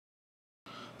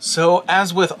So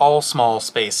as with all small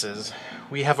spaces,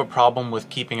 we have a problem with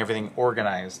keeping everything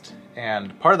organized.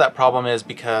 And part of that problem is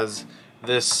because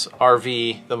this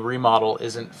RV, the remodel,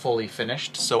 isn't fully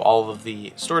finished, so all of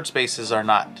the storage spaces are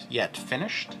not yet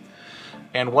finished.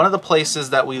 And one of the places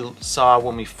that we saw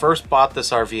when we first bought this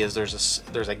RV is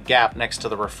there's a gap next to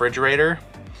the refrigerator,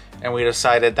 and we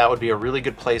decided that would be a really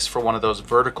good place for one of those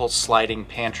vertical sliding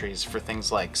pantries for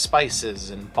things like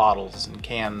spices and bottles and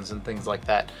cans and things like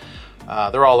that.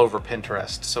 They're all over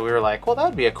Pinterest, so we were like, well, that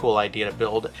would be a cool idea to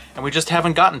build, and we just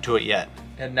haven't gotten to it yet.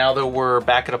 And now that we're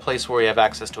back at a place where we have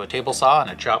access to a table saw and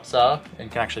a chop saw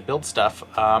and can actually build stuff,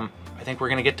 I think we're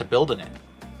gonna get to building it.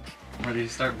 Ready to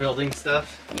start building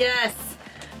stuff? Yes,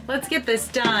 let's get this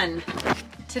done.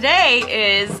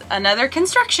 Today is another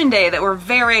construction day that we're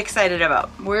very excited about.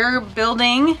 We're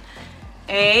building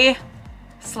a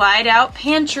slide out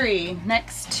pantry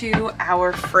next to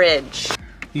our fridge.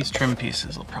 These trim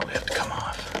pieces will probably have to come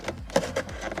off.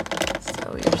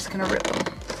 So you're just gonna rip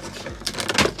them.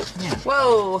 Yeah.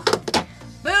 Whoa!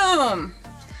 Boom!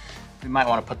 We might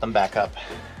want to put them back up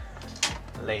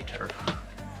later.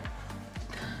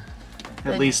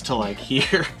 At least to like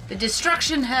here. The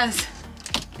destruction has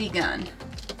begun.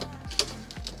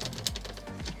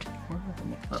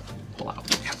 Pull out.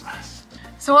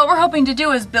 So what we're hoping to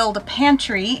do is build a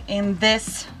pantry in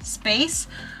this space.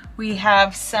 We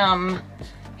have some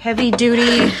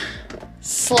heavy-duty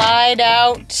slide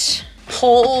out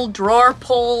drawer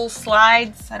pull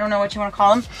slides. I don't know what you want to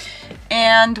call them.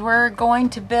 And we're going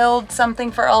to build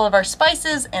something for all of our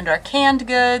spices and our canned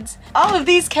goods. All of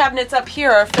these cabinets up here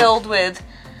are filled with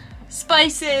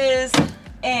spices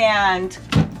and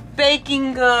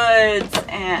baking goods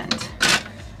and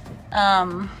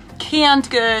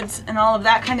canned goods and all of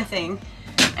that kind of thing.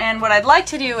 And what I'd like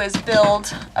to do is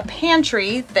build a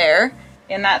pantry there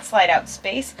in that slide out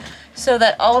space so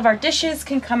that all of our dishes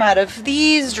can come out of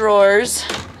these drawers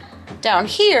down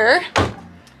here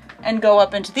and go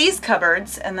up into these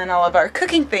cupboards, and then all of our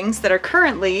cooking things that are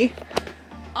currently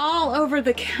all over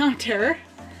the counter,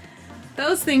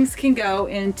 those things can go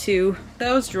into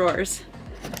those drawers.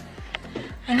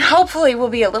 And hopefully we'll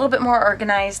be a little bit more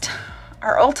organized.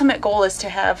 Our ultimate goal is to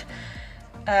have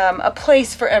a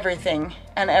place for everything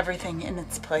and everything in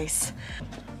its place.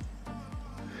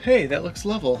 Hey, that looks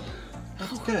level.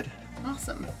 That's good.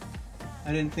 Awesome.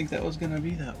 I didn't think that was gonna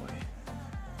be that way.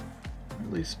 Or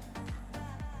at least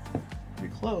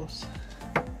pretty close.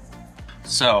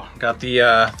 So, got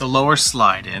the lower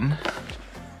slide in.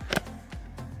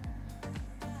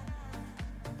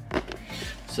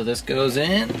 So this goes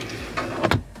in.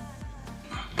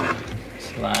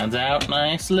 Slides out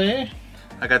nicely.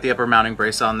 I got the upper mounting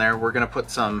brace on there. We're gonna put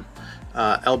some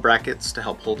L brackets to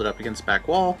help hold it up against the back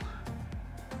wall.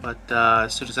 But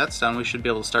as soon as that's done, we should be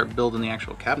able to start building the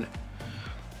actual cabinet.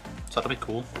 So that'll be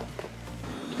cool.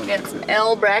 We got some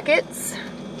L brackets.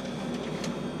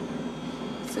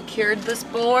 Secured this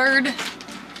board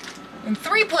in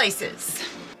 3 places.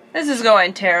 This is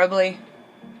going terribly.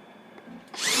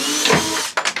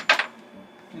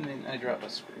 And then I drop a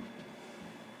screw.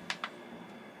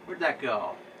 Where'd that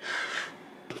go?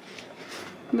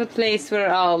 The place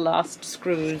where all lost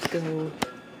screws go.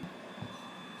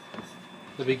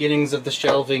 The beginnings of the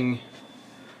shelving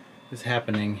is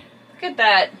happening. Look at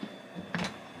that.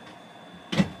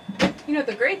 You know,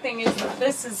 the great thing is that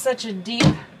this is such a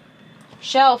deep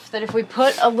shelf that if we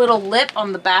put a little lip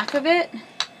on the back of it,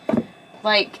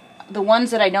 like the ones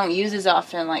that I don't use as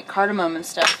often, like cardamom and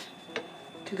stuff,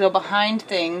 to go behind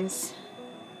things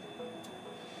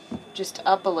just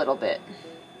up a little bit.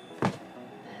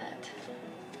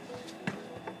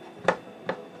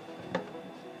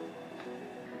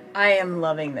 I am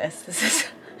loving this. This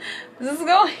is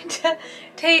going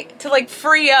to like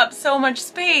free up so much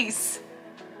space.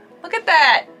 Look at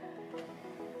that.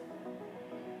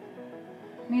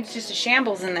 I mean, it's just a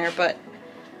shambles in there, but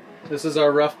This is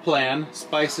our rough plan.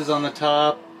 Spices on the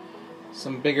top,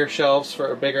 some bigger shelves for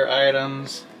our bigger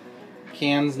items,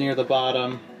 cans near the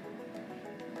bottom.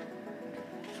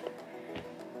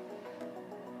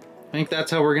 I think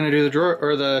that's how we're gonna do the drawer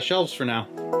or the shelves for now.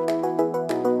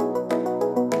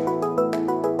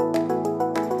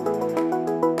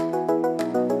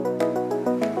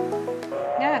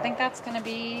 yeah, I think that's gonna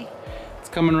be, It's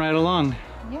coming right along.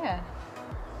 yeah.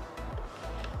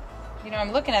 You know,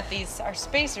 I'm looking at these, our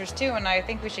spacers too, and I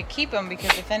think we should keep them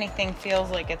because if anything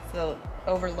feels like it's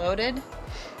overloaded,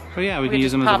 Oh yeah, we can just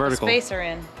use them as a pop vertical. the spacer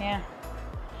in, yeah.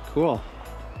 Cool.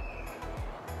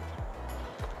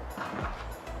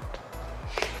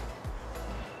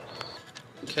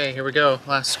 Okay, here we go.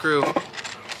 Last screw.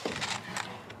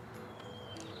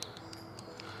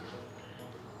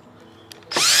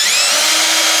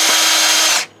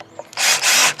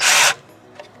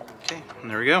 And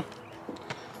there we go.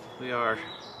 We are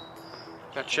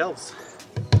got shelves.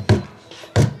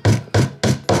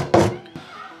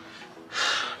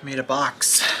 Made a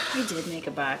box. We did make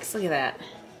a box. Look at that.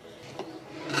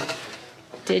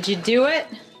 Did you do it?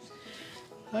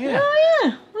 Oh yeah. Oh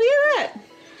yeah. Look at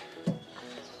that.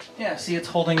 Yeah, see, it's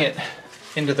holding it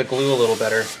into the glue a little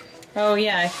better. Oh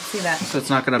yeah, I can see that. So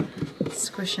it's not gonna...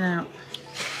 Squishing out.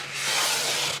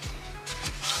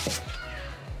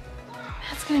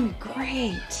 That's gonna be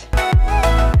great.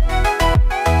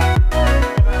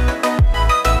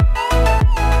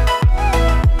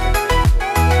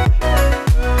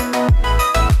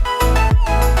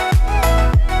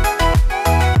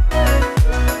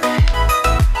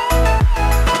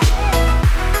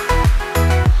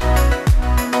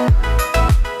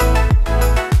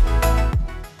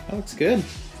 That looks good.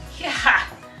 Yeah,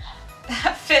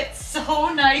 that fits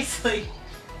so nicely.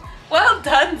 Well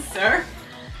done, sir.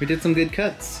 We did some good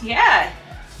cuts. Yeah.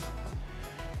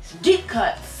 Some deep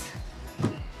cuts.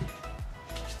 That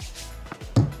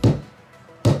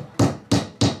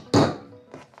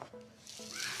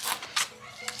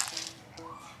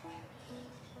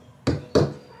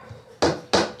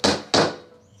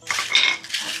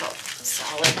felt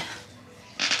solid.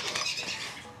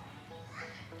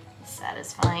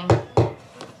 Satisfying.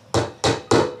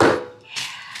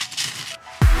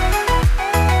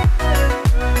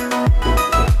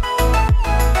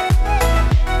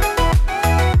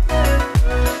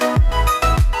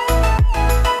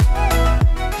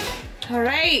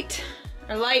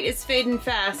 Our light is fading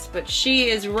fast, but she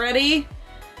is ready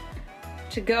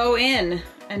to go in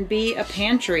and be a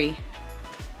pantry.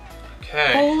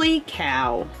 Okay. Holy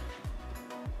cow.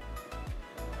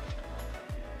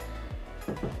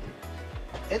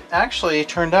 It actually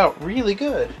turned out really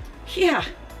good. Yeah.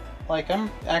 Like,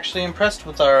 I'm actually impressed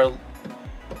with our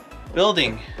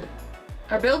building.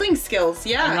 Our building skills,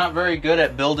 yeah. I'm not very good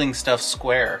at building stuff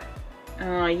square.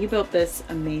 You built this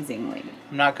amazingly.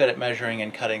 I'm not good at measuring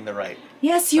and cutting the right.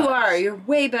 Yes, you size. are. You're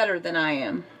way better than I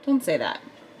am. Don't say that.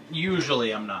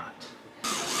 Usually I'm not.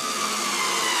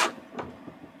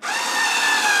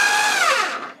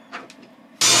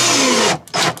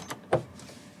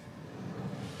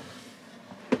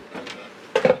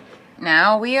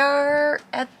 Now we are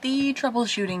at the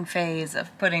troubleshooting phase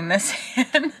of putting this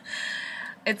in.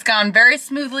 It's gone very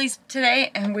smoothly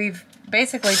today, and we've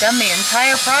basically done the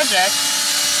entire project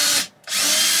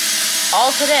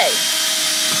all today.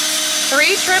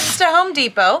 3 trips to Home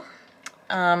Depot.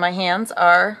 My hands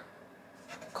are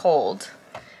cold.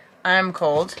 I'm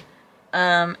cold.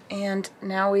 And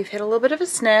now we've hit a little bit of a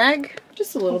snag.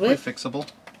 Just a little bit. Fixable.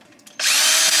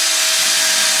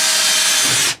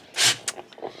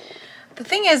 The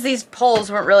thing is, these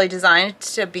poles weren't really designed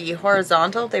to be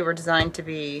horizontal. They were designed to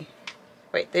be...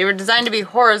 Wait, they were designed to be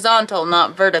horizontal,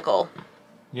 not vertical.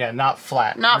 Yeah, not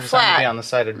flat. Not flat. To be on the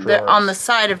side of drawers. They're on the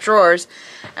side of drawers.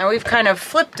 And we've kind of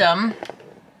flipped them.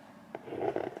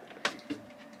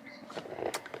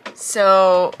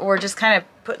 So we're just kind of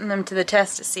putting them to the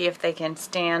test to see if they can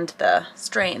stand the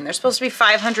strain. They're supposed to be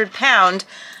 500 pound,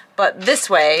 but this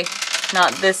way,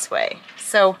 not this way.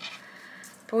 So,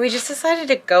 but we just decided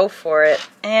to go for it.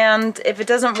 And if it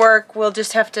doesn't work, we'll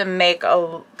just have to make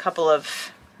a couple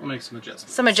of... We'll make some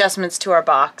adjustments. Some adjustments to our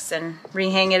box and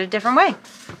rehang it a different way.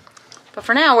 But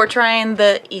for now, we're trying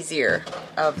the easier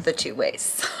of the 2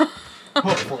 ways.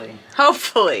 Hopefully.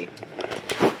 Hopefully.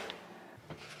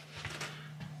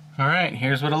 All right,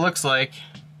 here's what it looks like.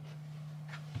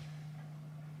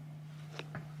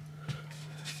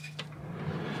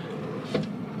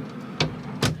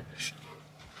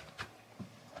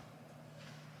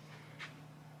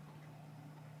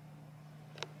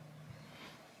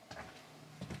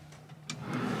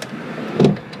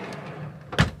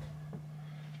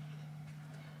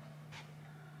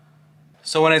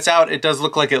 So when it's out, it does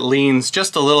look like it leans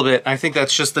just a little bit. I think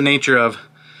that's just the nature of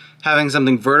having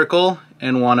something vertical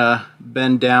and want to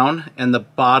bend down, and the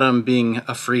bottom being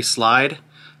a free slide.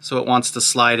 So it wants to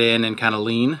slide in and kind of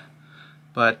lean.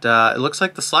 But it looks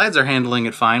like the slides are handling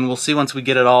it fine. We'll see once we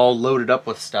get it all loaded up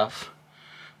with stuff.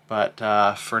 But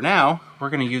for now, we're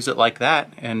going to use it like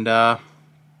that and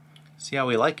see how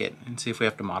we like it and see if we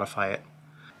have to modify it.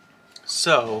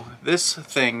 So this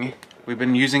thing, we've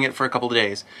been using it for a couple of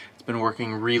days. It's been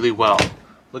working really well.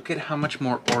 Look at how much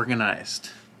more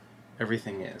organized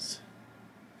everything is.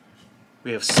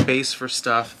 We have space for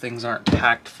stuff, things aren't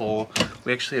packed full.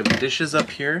 We actually have dishes up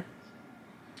here.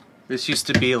 This used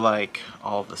to be like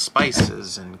all the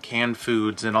spices and canned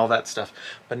foods and all that stuff.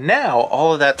 But now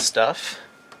all of that stuff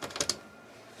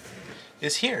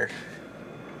is here.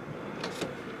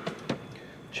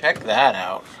 Check that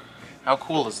out. How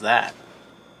cool is that?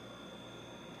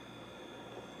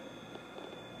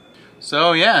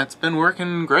 So yeah, it's been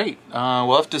working great.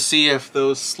 We'll have to see if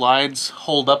those slides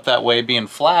hold up that way being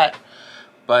flat,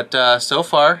 but so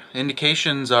far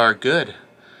indications are good.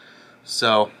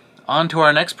 So on to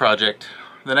our next project.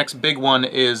 The next big one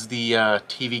is the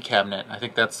TV cabinet. I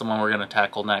think that's the one we're going to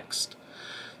tackle next,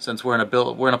 since we're in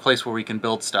a place where we can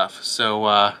build stuff.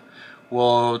 So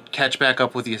we'll catch back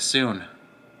up with you soon.